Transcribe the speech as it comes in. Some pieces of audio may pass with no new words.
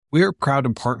We are proud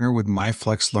to partner with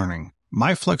MyFlex Learning.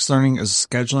 MyFlex Learning is a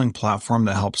scheduling platform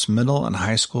that helps middle and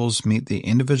high schools meet the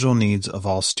individual needs of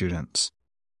all students.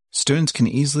 Students can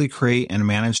easily create and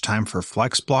manage time for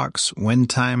flex blocks, win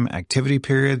time, activity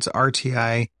periods,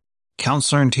 RTI,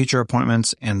 counselor and teacher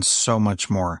appointments, and so much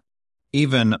more.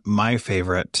 Even my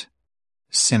favorite,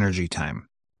 Synergy Time.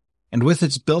 And with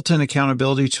its built-in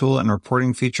accountability tool and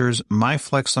reporting features,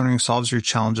 MyFlex Learning solves your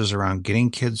challenges around getting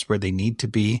kids where they need to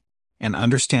be and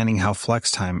understanding how flex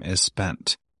time is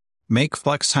spent. Make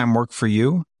flex time work for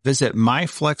you. Visit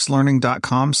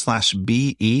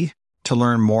myflexlearning.com/BE to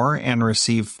learn more and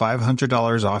receive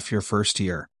 $500 off your first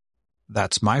year.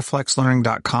 That's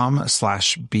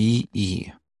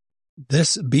myflexlearning.com/BE.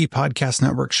 This B Podcast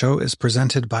Network show is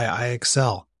presented by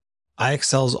iExcel.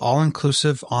 iExcel's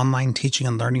all-inclusive online teaching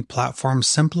and learning platform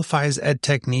simplifies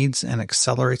edtech needs and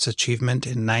accelerates achievement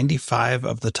in 95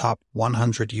 of the top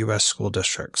 100 U.S. school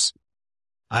districts.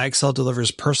 iExcel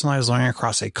delivers personalized learning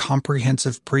across a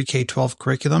comprehensive pre-K-12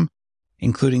 curriculum,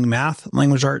 including math,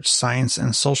 language arts, science,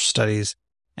 and social studies,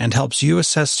 and helps you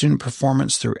assess student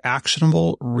performance through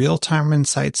actionable, real-time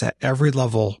insights at every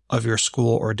level of your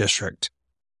school or district.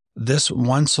 This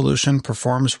one solution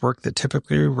performs work that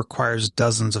typically requires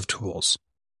dozens of tools.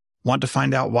 Want to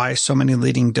find out why so many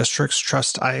leading districts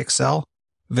trust iExcel?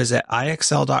 Visit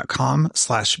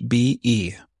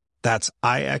iexcel.com/BE. That's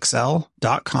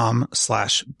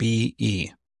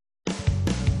iexcel.com/BE.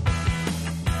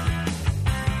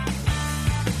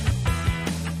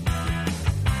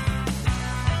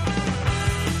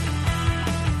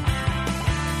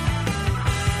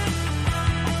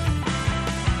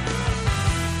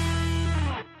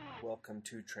 Welcome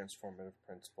to Transformative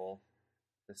Principal.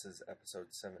 This is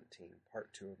episode 17,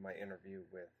 part 2 of my interview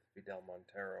with Fidel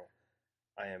Montero.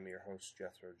 I am your host,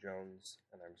 Jethro Jones,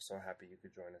 and I'm so happy you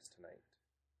could join us tonight.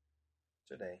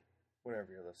 Today,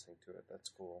 whenever you're listening to it, that's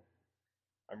cool.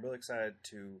 I'm really excited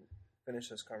to finish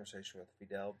this conversation with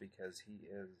Fidel because he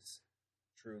is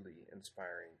truly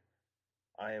inspiring.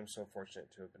 I am so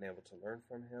fortunate to have been able to learn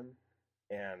from him,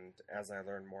 and as I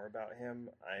learn more about him,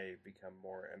 I become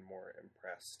more and more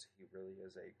impressed. He really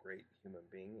is a great human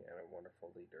being and a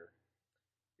wonderful leader.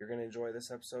 You're going to enjoy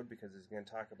this episode because he's going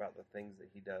to talk about the things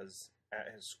that he does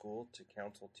at his school to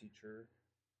counsel teacher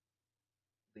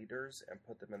leaders and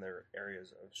put them in their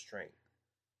areas of strength.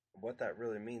 What that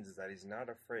really means is that he's not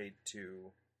afraid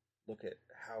to look at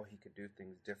how he could do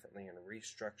things differently and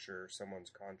restructure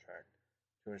someone's contract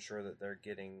to ensure that they're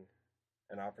getting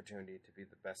an opportunity to be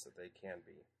the best that they can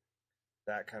be.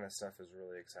 That kind of stuff is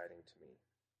really exciting to me.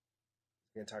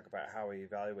 He's going to talk about how he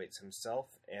evaluates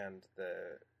himself and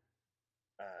the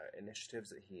initiatives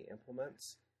that he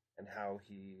implements and how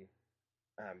he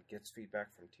gets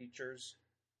feedback from teachers.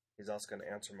 He's also going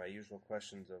to answer my usual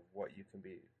questions of what you can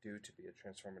do to be a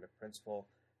transformative principal,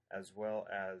 as well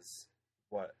as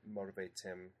what motivates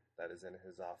him that is in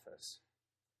his office.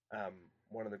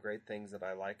 One of the great things that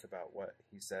I like about what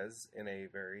he says in a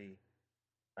very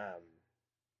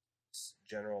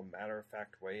general,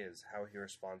 matter-of-fact way is how he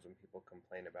responds when people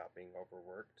complain about being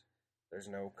overworked. There's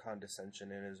no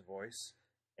condescension in his voice,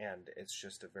 and it's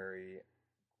just a very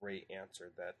great answer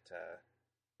that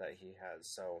he has.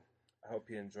 So I hope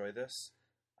you enjoy this.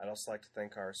 I'd also like to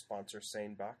thank our sponsor,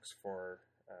 SaneBox, for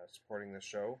supporting the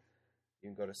show. You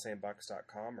can go to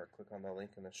sanebox.com or click on the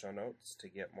link in the show notes to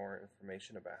get more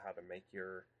information about how to make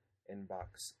your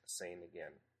inbox sane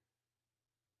again.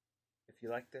 If you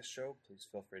like this show, please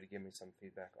feel free to give me some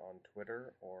feedback on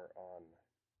Twitter or on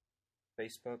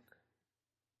Facebook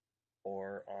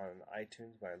or on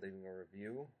iTunes by leaving a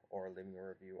review or leaving a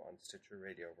review on Stitcher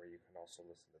Radio, where you can also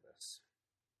listen to this.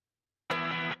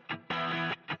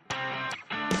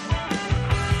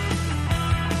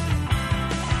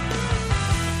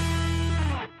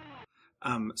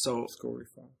 So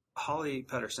Holly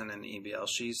Pedersen in EBL,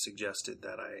 she suggested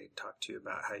that I talk to you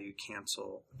about how you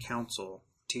counsel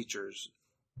teachers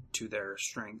to their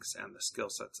strengths and the skill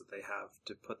sets that they have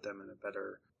to put them in a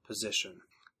better position.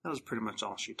 That was pretty much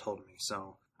all she told me.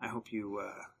 So I hope you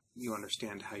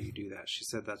understand how you do that. She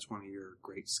said that's one of your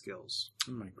great skills.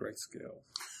 My great skills.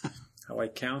 How I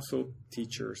counsel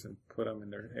teachers and put them in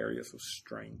their areas of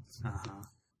strength.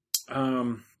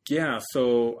 Yeah.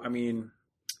 So I mean,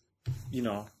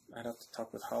 I'd have to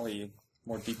talk with Holly in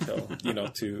more detail,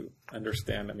 to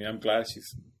understand. I mean, I'm glad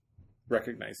she's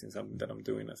recognizing something that I'm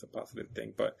doing as a positive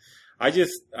thing. But I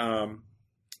just,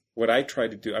 what I try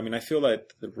to do, I mean, I feel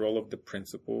that the role of the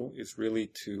principal is really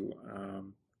to,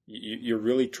 you're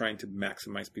really trying to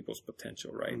maximize people's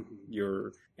potential, right? Mm-hmm.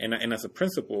 And as a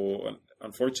principal,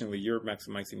 unfortunately, you're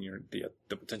maximizing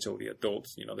the potential of the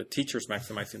adults. The teacher's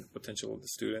maximizing the potential of the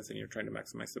students, and you're trying to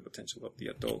maximize the potential of the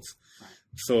adults. Right.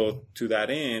 So to that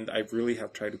end, I really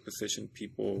have tried to position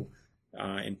people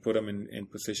and put them in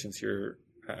positions here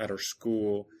at our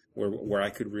school where I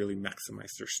could really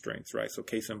maximize their strengths, right? So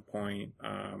case in point,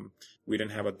 we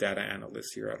didn't have a data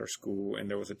analyst here at our school, and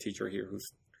there was a teacher here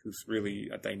who's really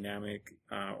a dynamic,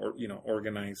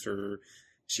 organizer.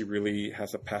 She really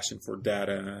has a passion for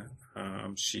data.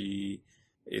 She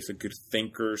is a good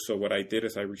thinker. So what I did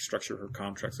is I restructured her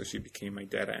contract so she became my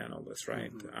data analyst,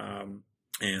 right? Mm-hmm.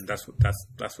 And that's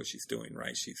what she's doing,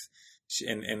 right?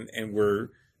 And we're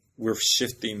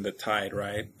shifting the tide,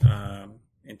 right?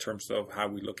 In terms of how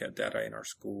we look at data in our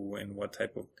school and what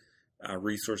type of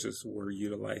resources we're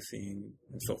utilizing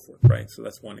and so forth, right? So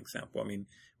that's one example. I mean,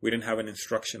 we didn't have an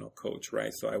instructional coach,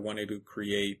 right? So I wanted to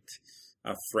create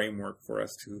a framework for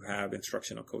us to have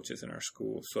instructional coaches in our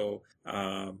school. So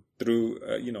through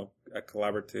a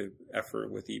collaborative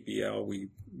effort with EBL, we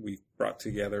brought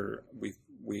together, we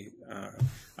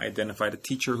identified a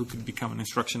teacher who could become an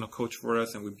instructional coach for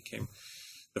us, and we became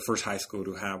the first high school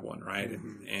to have one, right?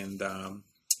 Mm-hmm.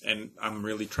 And I'm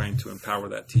really trying to empower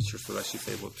that teacher so that she's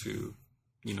able to,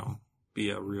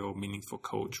 be a real meaningful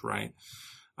coach, right?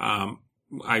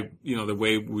 The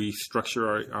way we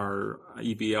structure our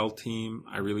EBL team,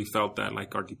 I really felt that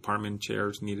like our department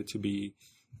chairs they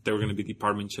were going to be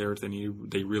department chairs.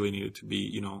 They really needed to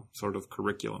be, sort of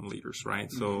curriculum leaders, right?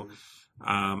 Mm-hmm. So,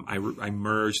 I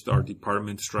merged our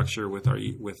department structure with our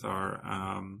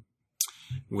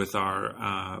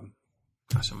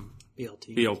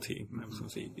BLT. I was going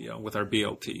to say EBL, with our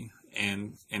BLT,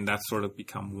 and that's sort of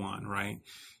become one, right?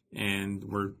 And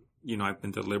I've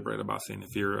been deliberate about saying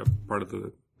if you're a part of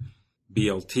the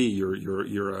BLT,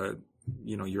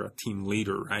 you're a team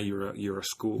leader, right? You're a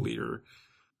school leader.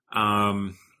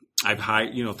 I've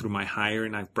hired, through my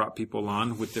hiring, I've brought people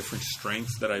on with different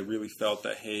strengths that I really felt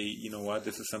that, hey, you know what,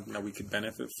 this is something that we could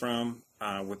benefit from.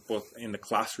 With both in the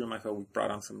classroom, I felt we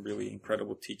brought on some really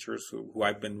incredible teachers who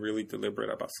I've been really deliberate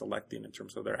about selecting in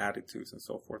terms of their attitudes and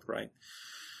so forth, right?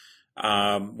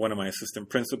 One of my assistant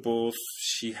principals,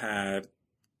 she had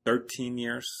 13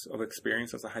 years of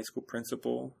experience as a high school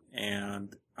principal.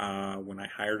 And when I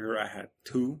hired her, I had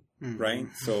 2, mm-hmm. right?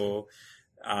 So,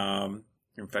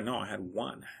 in fact, no, I had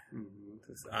 1.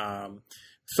 Mm-hmm.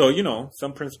 So,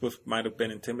 some principals might have been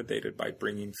intimidated by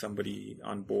bringing somebody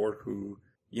on board who,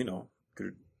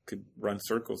 could run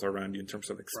circles around you in terms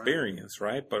of experience,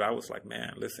 right? But I was like,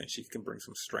 man, listen, she can bring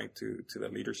some strength to the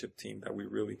leadership team that we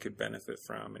really could benefit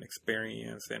from, and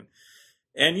experience. And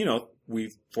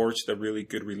we've forged a really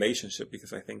good relationship,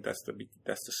 because I think that's the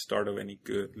start of any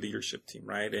good leadership team,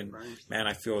 right? And man,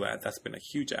 I feel that that's been a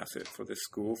huge asset for this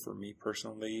school, for me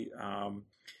personally.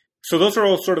 So those are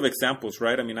all sort of examples,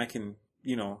 right? I mean, I can,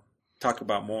 talk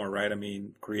about more, right? I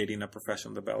mean, creating a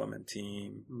professional development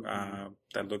team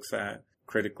that looks at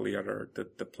critically at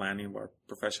the planning of our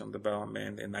professional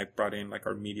development. And I brought in like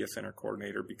our media center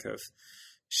coordinator, because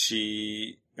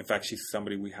she's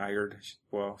somebody we hired.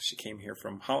 She came here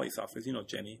from Holly's office,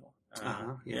 Jenny.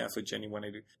 Yeah. So Jenny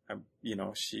wanted to,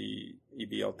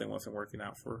 EBL thing wasn't working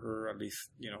out for her, at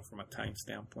least, from a time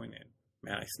standpoint. And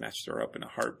man, I snatched her up in a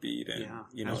heartbeat. And,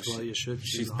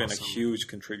 she's been a huge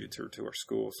contributor to our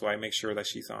school. So I make sure that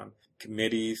she's on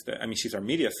committees she's our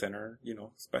media center,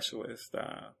 specialist.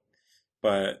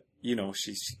 But,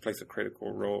 she plays a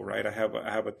critical role, right? I have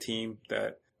a team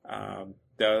that,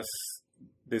 does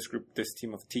this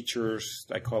team of teachers,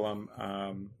 I call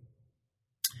them,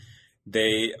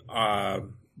 they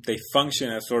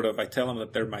function as sort of, I tell them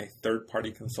that they're my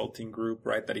third-party consulting group,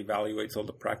 right, that evaluates all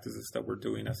the practices that we're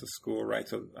doing as a school, right?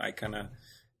 So I kind of,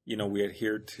 we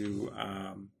adhere to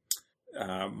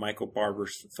Michael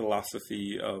Barber's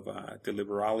philosophy of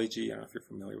deliberology. I don't know if you're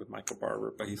familiar with Michael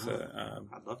Barber, but he's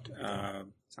I'd love to.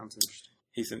 Sounds interesting.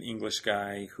 He's an English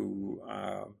guy who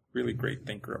really great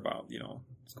thinker about,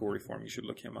 school reform. You should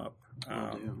look him up,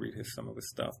 read some of his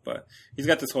stuff. But he's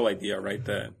got this whole idea, right,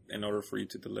 that in order for you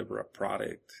to deliver a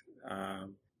product,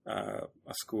 a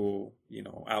school,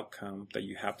 outcome, that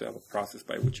you have to have a process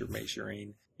by which you're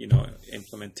measuring,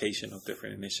 implementation of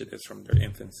different initiatives from their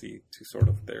infancy to sort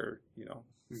of their,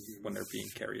 when they're being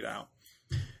carried out.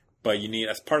 But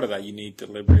as part of that, you need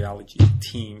deliberology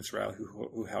teams, right,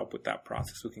 who help with that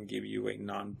process, who can give you a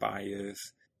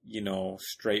non-biased,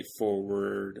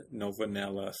 straightforward, no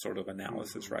vanilla sort of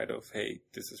analysis, right, of, hey,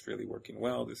 this is really working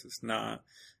well, this is not.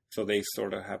 So they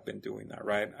sort of have been doing that,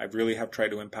 right? I really have tried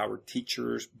to empower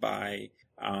teachers by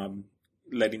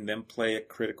letting them play a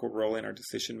critical role in our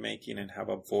decision making and have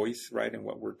a voice, right, in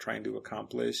what we're trying to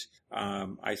accomplish.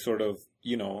 I sort of,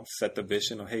 set the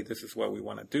vision of, hey, this is what we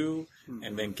want to do,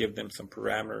 and then give them some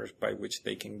parameters by which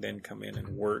they can then come in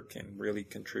and work and really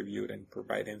contribute and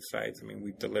provide insights. I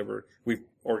mean, we've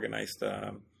organized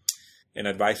an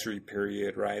advisory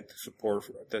period, right, to support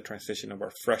the transition of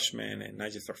our freshmen, and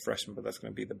not just our freshmen, but that's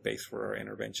going to be the base for our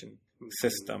intervention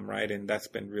system, right? And that's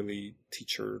been really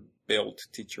teacher-built,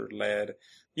 teacher-led,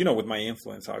 with my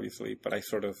influence, obviously, but I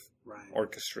sort of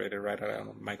orchestrated, right? I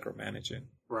don't micromanage it.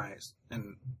 Right.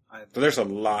 And so there's a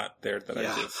lot there that I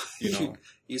just,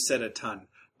 You said a ton.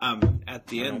 At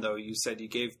the end, though, you said you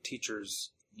gave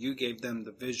them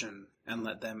the vision and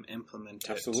let them implement it.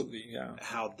 Absolutely, yeah.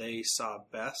 How they saw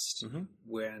best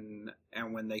when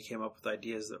they came up with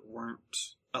ideas that weren't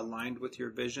aligned with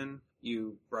your vision,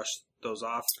 you brushed those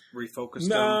off, refocused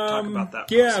them. Talk about that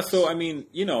process. Yeah, so I mean,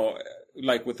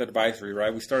 like with advisory,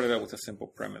 right? We started out with a simple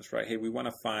premise, right? Hey, we want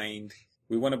to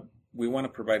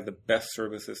provide the best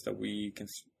services that we can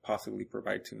possibly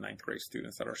provide to ninth grade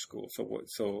students at our school.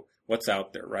 So what's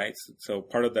out there, right? So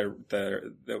part of the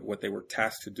what they were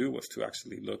tasked to do was to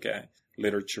actually look at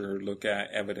literature, look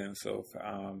at evidence of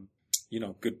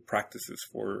good practices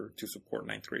to support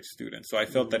ninth grade students. So I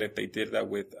felt that if they did that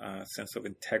with a sense of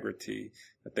integrity,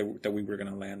 that we were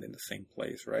going to land in the same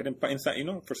place, right? And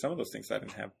for some of those things, I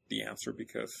didn't have the answer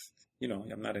because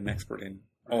I'm not an expert in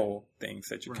all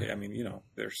things education. Right. I mean,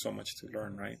 there's so much to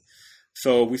learn, right?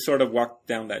 So we sort of walked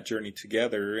down that journey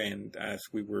together, and as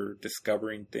we were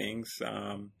discovering things,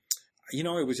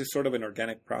 it was just sort of an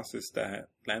organic process that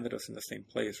landed us in the same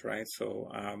place, right? So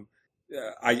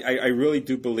I really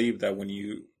do believe that when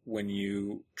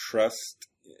you trust,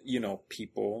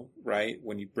 people, right?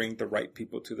 When you bring the right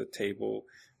people to the table,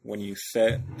 when you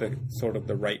set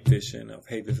the right vision of,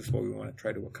 hey, this is what we want to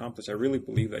try to accomplish, I really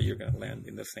believe that you're going to land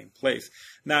in the same place.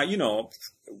 Now,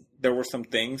 there were some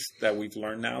things that we've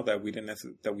learned now that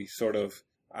we sort of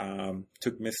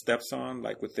took missteps on,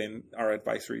 like within our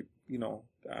advisory.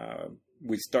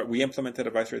 We implemented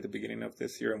advisory at the beginning of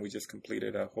this year, and we just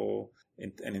completed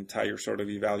an entire sort of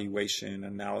evaluation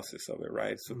analysis of it,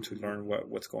 right? So to learn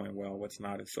what's going well, what's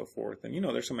not, and so forth. And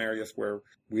there's some areas where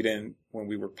when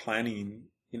we were planning,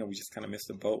 we just kind of missed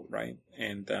the boat, right?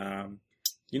 And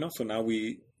so now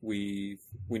we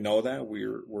know that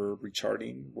we're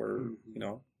recharting.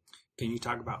 Can you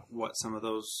talk about what some of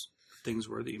those things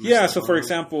were that you missed? So for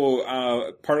example,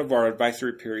 part of our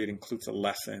advisory period includes a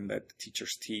lesson that the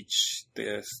teachers teach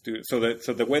the students.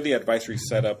 So the way the advisory is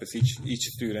set up is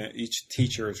each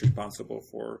teacher is responsible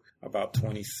for about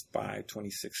 25,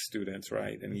 26 students,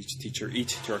 right? And each teacher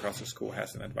across the school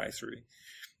has an advisory.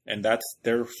 And that's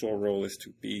their sole role, is to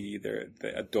be the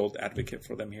adult advocate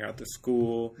for them here at the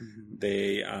school.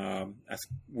 They, as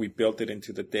we built it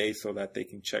into the day so that they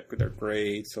can check with their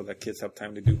grades, so that kids have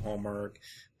time to do homework.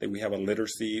 We have a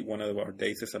literacy. One of our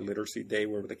days is a literacy day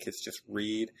where the kids just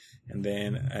read, and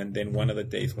then one of the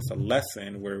days was a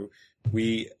lesson where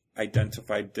we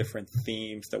identified different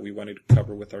themes that we wanted to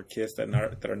cover with our kids that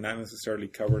are not necessarily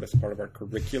covered as part of our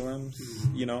curriculums,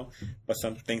 but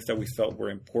some things that we felt were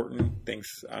important, things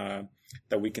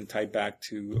that we can tie back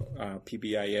to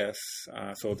PBIS.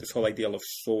 So this whole idea of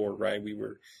SOAR, right?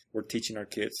 We're teaching our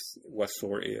kids what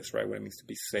SOAR is, right? What it means to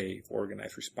be safe,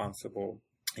 organized, responsible,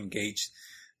 engaged,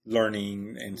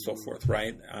 learning, and so forth,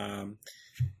 right?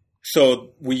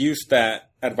 So we used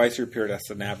that advisory period as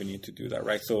an avenue to do that,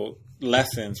 right? So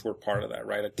lessons were part of that,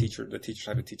 right? The teachers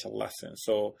had to teach a lesson.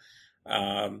 So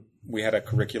we had a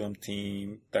curriculum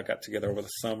team that got together over the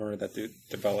summer that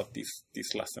developed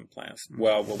these lesson plans.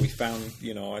 Well, what we found,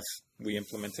 as we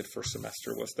implemented first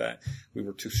semester, was that we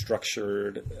were too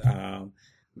structured,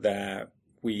 that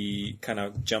we kind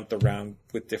of jumped around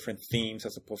with different themes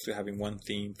as opposed to having one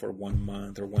theme for 1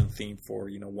 month or one theme for,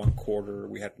 1 quarter.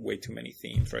 We had way too many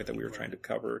themes, right, that we were trying to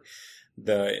cover.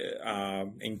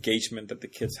 The engagement that the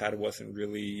kids had wasn't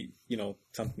really,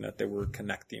 something that they were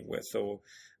connecting with. So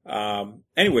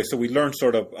anyway, so we learned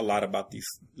sort of a lot about these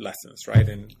lessons, right,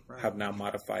 and have now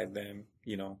modified them,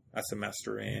 a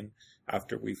semester in,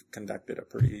 after we've conducted a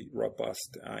pretty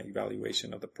robust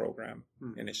evaluation of the program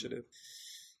initiative.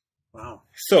 Wow.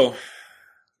 So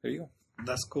there you go.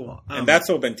 That's cool. And that's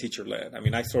all been teacher led. I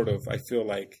mean, I feel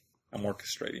like I'm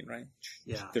orchestrating, right?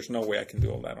 Yeah. There's no way I can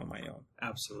do all that on my own.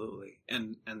 Absolutely.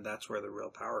 And that's where the real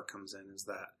power comes in, is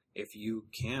that if you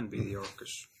can be the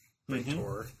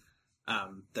orchestrator,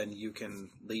 then you can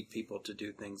lead people to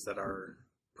do things that are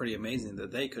pretty amazing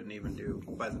that they couldn't even do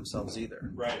by themselves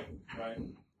either. Right.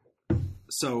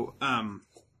 So,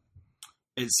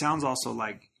 it sounds also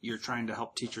like you're trying to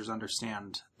help teachers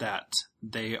understand that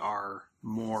they are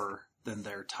more than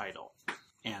their title.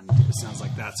 And it sounds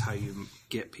like that's how you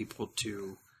get people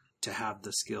to have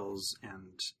the skills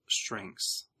and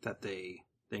strengths that they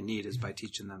need, is by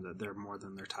teaching them that they're more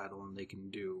than their title and they can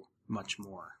do much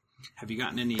more. Have you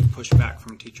gotten any pushback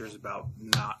from teachers about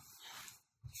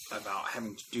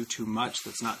having to do too much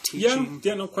that's not teaching?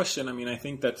 Yeah, no question. I mean, I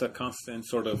think that's a constant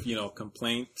sort of,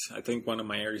 complaint. I think one of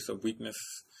my areas of weakness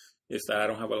is that I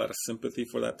don't have a lot of sympathy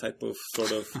for that type of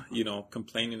sort of,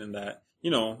 complaining, and that,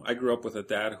 I grew up with a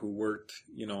dad who worked,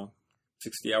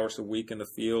 60 hours a week in the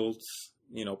fields,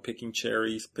 picking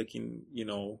cherries, picking,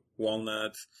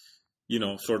 walnuts,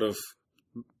 sort of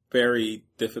very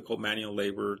difficult manual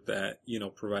labor that,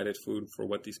 provided food for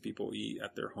what these people eat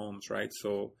at their homes, right?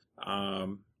 So,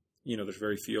 there's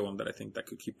very few of them that I think that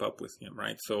could keep up with him,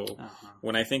 right? So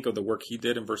when I think of the work he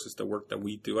did and versus the work that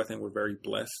we do, I think we're very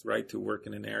blessed, right, to work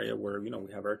in an area where, we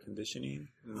have air conditioning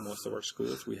in most of our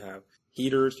schools. We have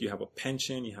heaters, you have a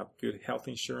pension, you have good health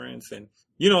insurance. And,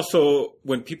 so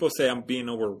when people say I'm being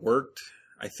overworked,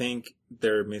 I think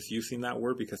they're misusing that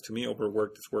word, because to me,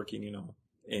 overworked is working,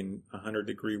 in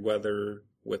 100-degree weather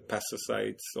with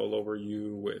pesticides all over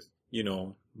you, with,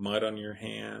 mud on your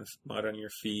hands, mud on your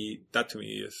feet. That to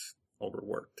me is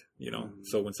overworked,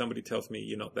 So when somebody tells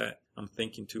me, that I'm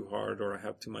thinking too hard or I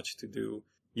have too much to do,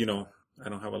 I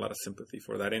don't have a lot of sympathy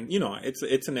for that. And,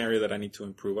 it's an area that I need to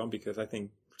improve on, because I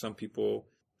think some people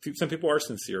are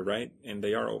sincere, right? And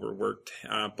they are overworked.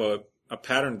 But a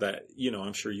pattern that,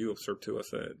 I'm sure you observe too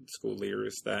as a school leader,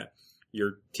 is that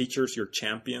your teachers, your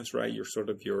champions, right? You're sort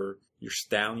of your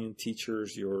stallion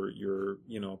teachers, your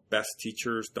best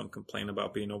teachers don't complain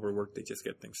about being overworked. They just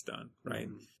get things done, right?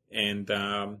 Mm-hmm.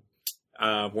 And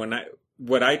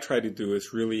what I try to do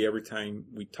is really, every time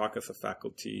we talk as a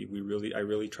faculty, I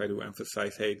really try to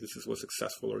emphasize, hey, this is what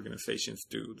successful organizations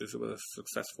do. This is what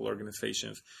successful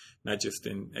organizations, not just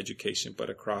in education,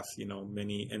 but across,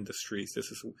 many industries.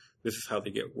 This is how they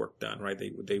get work done, right?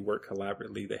 They work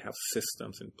collaboratively. They have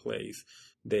systems in place.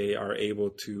 They are able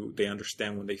to, they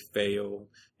understand when they fail,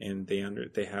 and they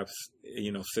have,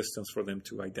 systems for them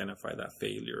to identify that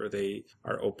failure. They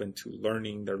are open to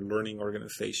learning. They're learning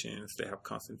organizations. They have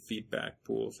constant feedback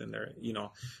pools in there,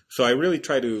 So I really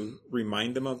try to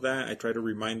remind them of that. I try to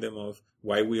remind them of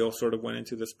why we all sort of went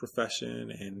into this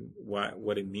profession and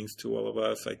what it means to all of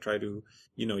us. I try to,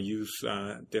 use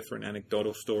different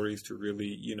anecdotal stories to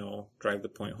really, drive the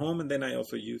point home. And then I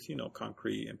also use,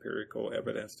 concrete empirical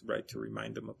evidence to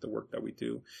remind them of the work that we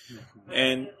do. Mm-hmm.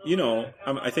 And,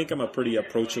 I think I'm a pretty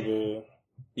approachable,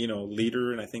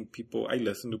 leader. And I think I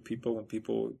listen to people when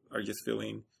people are just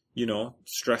feeling,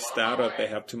 stressed out, or if they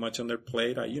have too much on their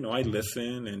plate. I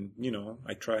listen, and,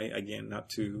 I try, again, not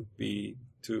to be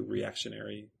too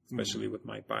reactionary, especially with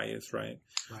my bias, right?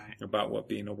 About what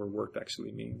being overworked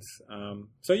actually means.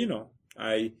 So,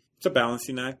 it's a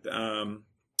balancing act.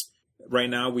 Right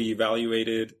now we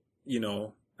evaluated,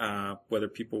 whether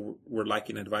people were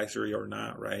liking advisory or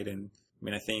not, right? And I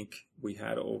mean, I think we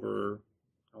had over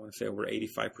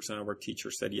 85% of our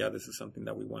teachers said, yeah, this is something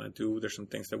that we want to do. There's some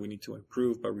things that we need to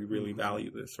improve, but we really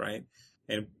value this, right?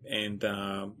 And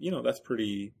that's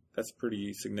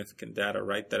pretty significant data,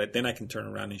 right? That then I can turn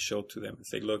around and show to them and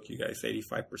say, look, you guys,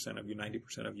 85% of you,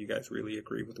 90% of you guys really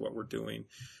agree with what we're doing.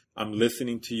 I'm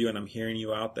listening to you and I'm hearing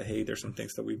you out that, hey, there's some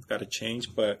things that we've got to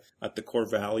change. But at the core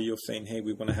value of saying, hey,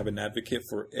 we want to have an advocate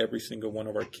for every single one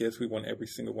of our kids. We want every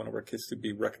single one of our kids to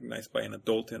be recognized by an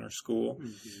adult in our school.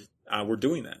 Mm-hmm. We're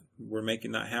doing that. We're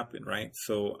making that happen, right?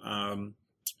 So,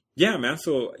 yeah, man.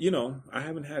 So, I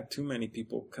haven't had too many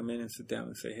people come in and sit down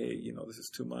and say, hey, this is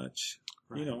too much.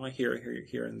 Right. I hear it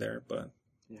here and there, but.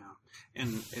 Yeah.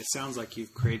 And it sounds like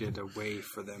you've created a way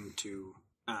for them to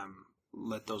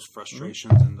let those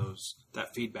frustrations and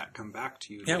that feedback come back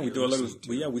to you. Yeah, we do a lot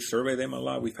we survey them a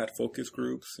lot. We've had focus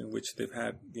groups in which they've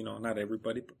had, not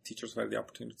everybody, but teachers have had the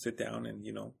opportunity to sit down and,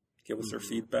 give us their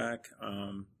feedback.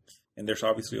 And there's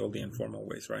obviously all the informal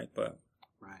ways, right? But.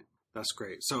 Right. That's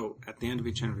great. So at the end of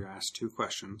each interview, I ask two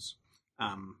questions.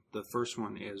 The first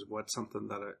one is, what's something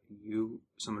that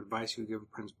some advice you give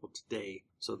a principal today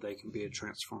so they can be a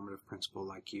transformative principal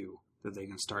like you, that they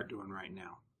can start doing right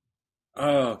now?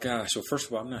 Oh gosh. Well, first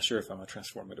of all, I'm not sure if I'm a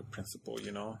transformative principal,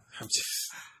 I'm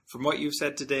just, from what you've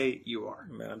said today, you are.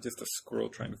 Man, I'm just a squirrel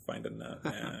trying to find a nut,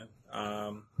 man.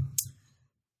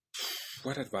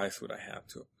 What advice would I have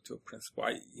to a principal?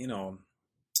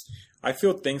 I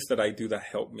feel things that I do that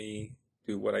help me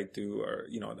do what I do, or,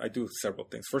 I do several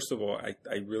things. First of all, I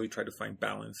really try to find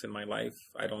balance in my life.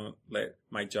 I don't let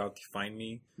my job define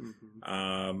me. Mm-hmm.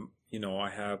 I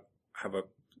have a,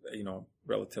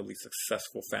 relatively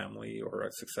successful family, or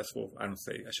a successful, I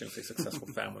shouldn't say successful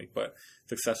family, but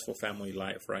successful family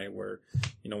life, right? Where,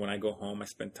 when I go home, I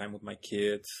spend time with my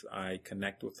kids, I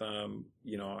connect with them,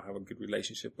 I have a good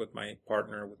relationship with my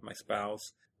partner, with my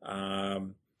spouse.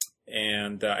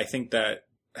 And I think that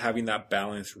having that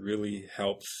balance really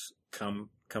helps come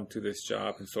to this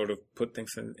job and sort of put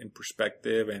things in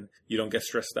perspective, and you don't get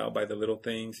stressed out by the little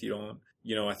things. You don't,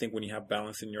 I think when you have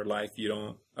balance in your life, you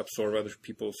don't absorb other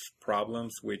people's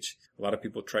problems, which a lot of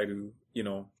people try to,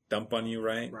 dump on you,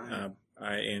 right?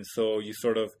 And so you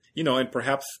sort of, and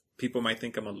perhaps people might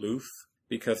think I'm aloof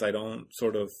because I don't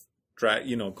sort of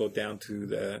go down to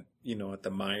the, at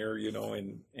the mire,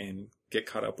 and get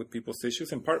caught up with people's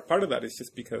issues. And part of that is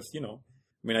just because,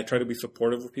 I try to be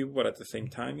supportive of people, but at the same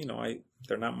time,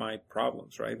 they're not my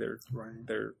problems, right? They're,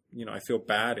 I feel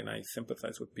bad and I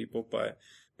sympathize with people, but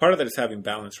part of that is having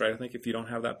balance, right? I think if you don't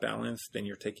have that balance, then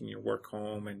you're taking your work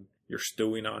home and you're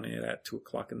stewing on it at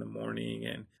 2:00 in the morning.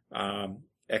 And,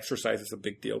 exercise is a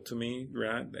big deal to me,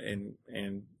 right?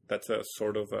 And that's a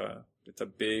sort of it's a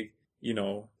big,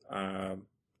 and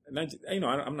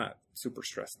I'm not super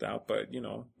stressed out, but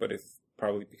it's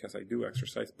probably because I do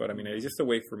exercise. But it's just a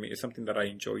way for me. It's something that I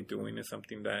enjoy doing. It's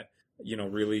something that,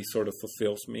 really sort of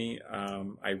fulfills me.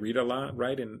 I read a lot,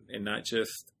 right? And not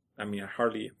just, I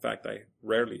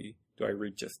rarely do I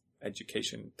read just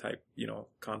education type,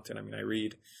 content.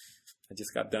 I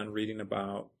just got done reading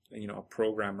about, a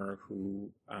programmer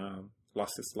who,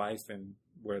 lost his life, and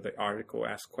where the article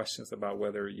asked questions about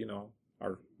whether,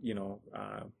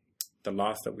 the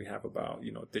laws that we have about,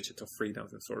 digital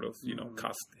freedoms and sort of,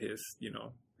 cost his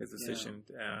decision.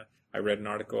 Yeah. I read an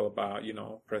article about,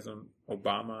 President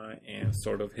Obama and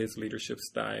sort of his leadership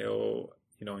style,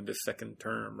 in the second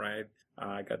term, right?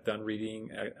 I got done reading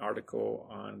an article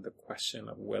on the question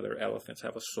of whether elephants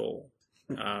have a soul.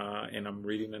 And I'm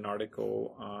reading an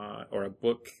article, or a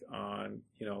book on,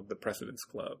 the President's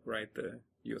Club, right? The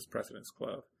U.S. President's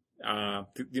Club.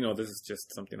 This is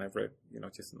just something I've read,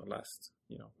 just in the last,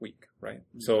 week, right?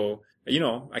 Mm-hmm. So,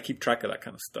 I keep track of that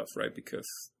kind of stuff, right? Because,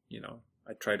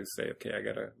 I try to say, okay, I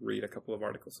got to read a couple of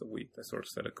articles a week. I sort of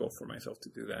set a goal for myself to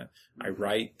do that. Mm-hmm. I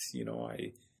write,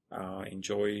 I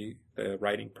enjoy the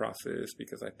writing process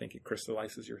because I think it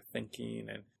crystallizes your thinking,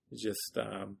 and it's just,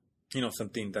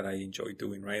 something that I enjoy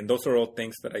doing, right? And those are all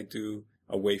things that I do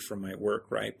away from my work,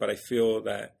 right? But I feel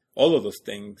that all of those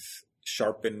things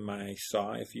sharpen my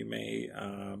saw, if you may,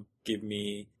 give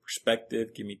me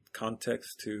perspective, give me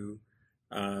context to,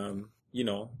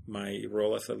 my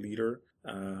role as a leader.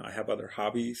 I have other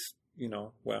hobbies,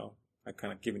 I've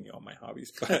kind of given you all my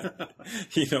hobbies, but,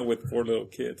 with 4 little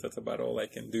kids, that's about all I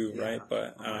can do, yeah, right?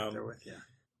 But, I'm right there with you.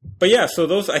 But yeah, so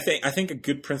those, I think a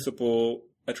good principle,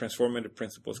 a transformative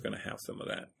principle, is going to have some of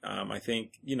that. I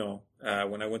think,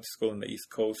 when I went to school in the East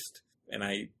Coast, and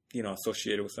I,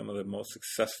 associated with some of the most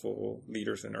successful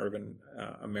leaders in urban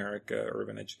America,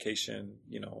 urban education.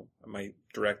 My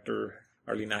director,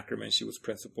 Arlene Ackerman, she was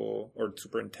principal or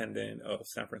superintendent of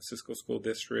San Francisco School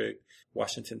District,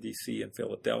 Washington, D.C., and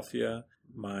Philadelphia.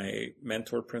 My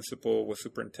mentor principal was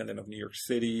superintendent of New York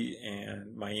City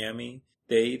and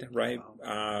Miami-Dade, right?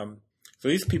 Wow. So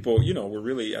these people, were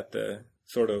really at the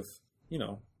sort of,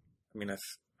 as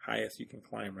high as you can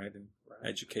climb, right? In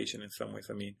education in some ways.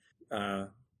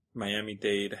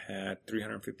 Miami-Dade had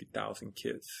 350,000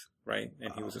 kids, right?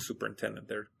 And he was a superintendent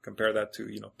there. Compare that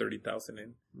to, 30,000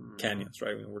 in Canyons,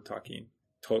 right? We're talking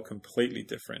completely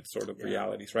different sort of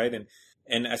realities, right?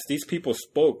 And as these people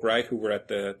spoke, right, who were at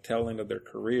the tail end of their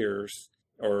careers,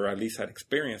 or at least had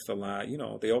experienced a lot,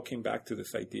 they all came back to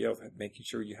this idea of making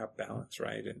sure you have balance,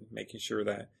 right? And making sure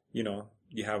that,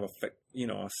 you have a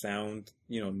sound,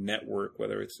 network,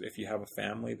 whether it's, if you have a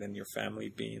family, then your family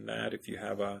being that, if you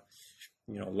have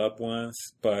loved ones.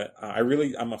 But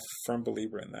I'm a firm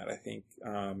believer in that. I think,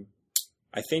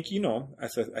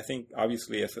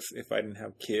 obviously, if I didn't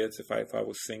have kids, if I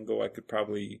was single, I could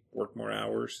probably work more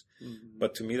hours. Mm-hmm.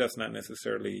 But to me, that's not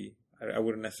necessarily, I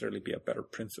wouldn't necessarily be a better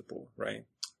principal, right?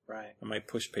 Right. I might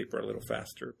push paper a little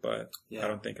faster, but I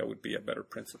don't think I would be a better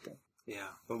principal.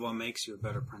 Yeah. But what makes you a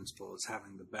better principal is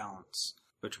having the balance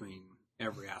between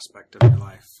every aspect of your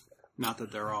life. Not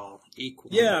that they're all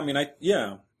equal. Yeah.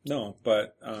 No,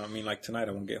 but, like tonight,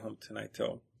 I won't get home tonight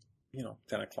till,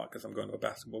 10 o'clock because I'm going to a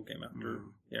basketball game after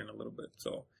here in a little bit.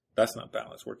 So that's not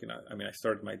balance working out. I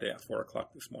started my day at 4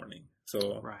 o'clock this morning.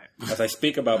 So as I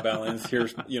speak about balance,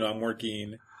 here's, I'm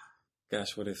working,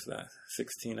 gosh, what is that?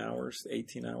 16 hours,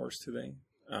 18 hours today.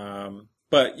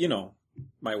 But,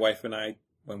 my wife and I,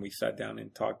 when we sat down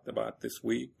and talked about this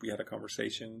week, we had a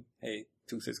conversation. Hey,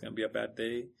 Tuesday's going to be a bad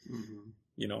day,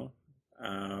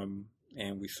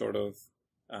 and we sort of,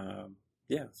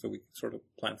 So we sort of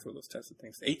plan for those types of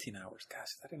things. 18 hours. Gosh,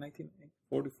 is that in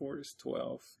 1944 is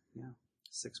 12. Yeah.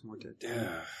 6 more to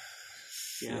 10.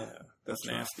 Yeah. That's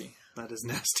nasty. Rough. That is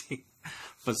nasty.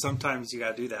 But sometimes you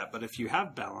got to do that. But if you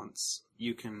have balance,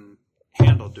 you can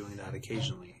handle doing that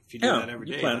occasionally. If you do that every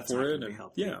day, plan that's for not it. going to be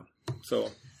healthy. Yeah. So,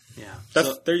 yeah.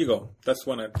 There you go. That's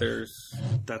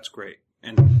That's great.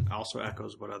 And also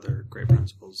echoes what other great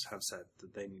principals have said,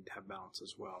 that they need to have balance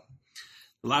as well.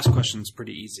 The last question is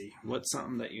pretty easy. What's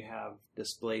something that you have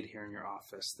displayed here in your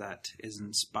office that is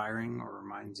inspiring or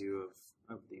reminds you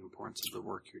of the importance of the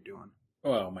work you're doing?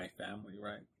 Well, my family,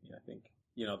 right? Yeah, I think,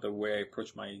 the way I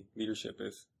approach my leadership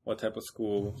is what type of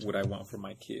school would I want for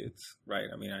my kids, right?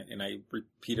 I mean, I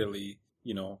repeatedly,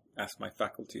 ask my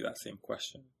faculty that same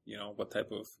question. What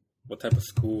type of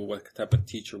school, what type of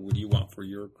teacher would you want for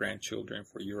your grandchildren,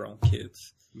 for your own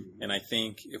kids? Mm-hmm. And I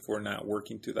think if we're not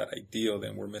working to that ideal,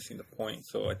 then we're missing the point.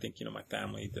 So I think, my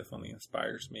family definitely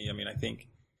inspires me. I mean, I think,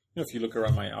 if you look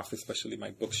around my office, especially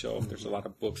my bookshelf, there's a lot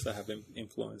of books that have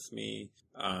influenced me,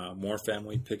 more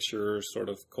family pictures, sort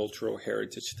of cultural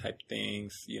heritage type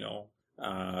things,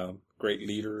 great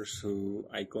leaders who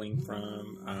I glean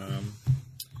from.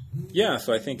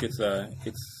 So I think it's I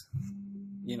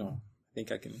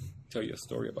think I can tell you a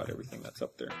story about everything that's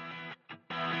up there.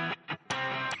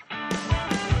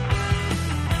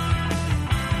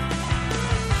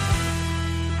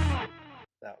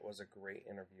 That was a great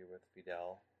interview with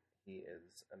Fidel. He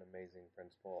is an amazing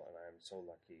principal, and I am so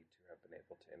lucky to have been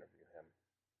able to interview him.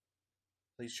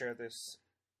 Please share this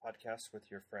podcast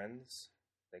with your friends.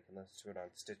 They can listen to it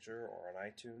on Stitcher or on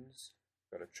iTunes.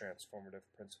 Go to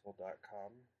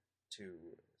transformativeprincipal.com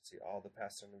to see all the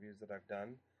past interviews that I've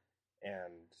done.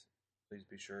 And please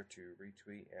be sure to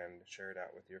retweet and share it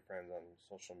out with your friends on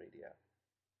social media.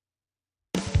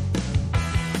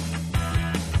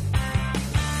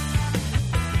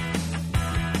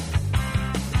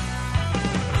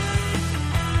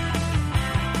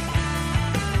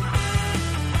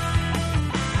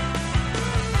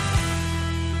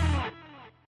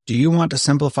 Do you want to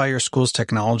simplify your school's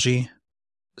technology,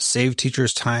 save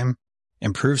teachers time,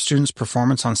 improve students'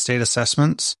 performance on state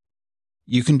assessments?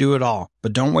 You can do it all,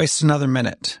 but don't waste another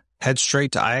minute. Head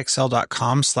straight to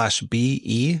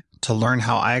ixl.com/BE to learn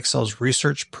how IXL's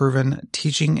research-proven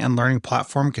teaching and learning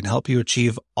platform can help you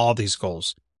achieve all these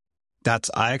goals. That's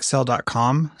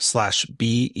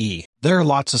ixl.com/BE. There are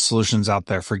lots of solutions out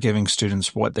there for giving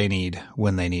students what they need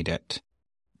when they need it.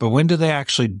 But when do they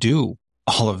actually do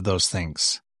all of those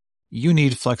things? You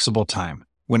need flexible time.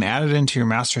 When added into your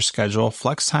master schedule,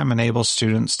 flex time enables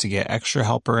students to get extra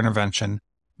help or intervention,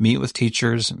 meet with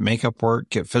teachers, make up work,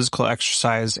 get physical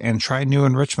exercise, and try new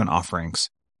enrichment offerings.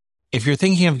 If you're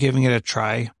thinking of giving it a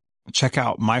try, check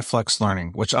out MyFlex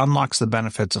Learning, which unlocks the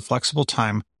benefits of flexible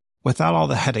time without all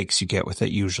the headaches you get with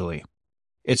it usually.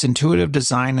 Its intuitive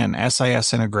design and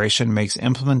SIS integration makes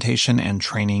implementation and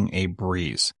training a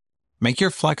breeze. Make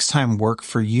your flex time work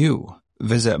for you.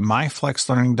 Visit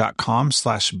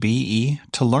myflexlearning.com/BE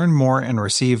to learn more and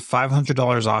receive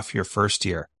 $500 off your first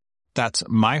year. That's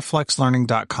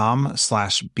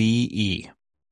myflexlearning.com/BE.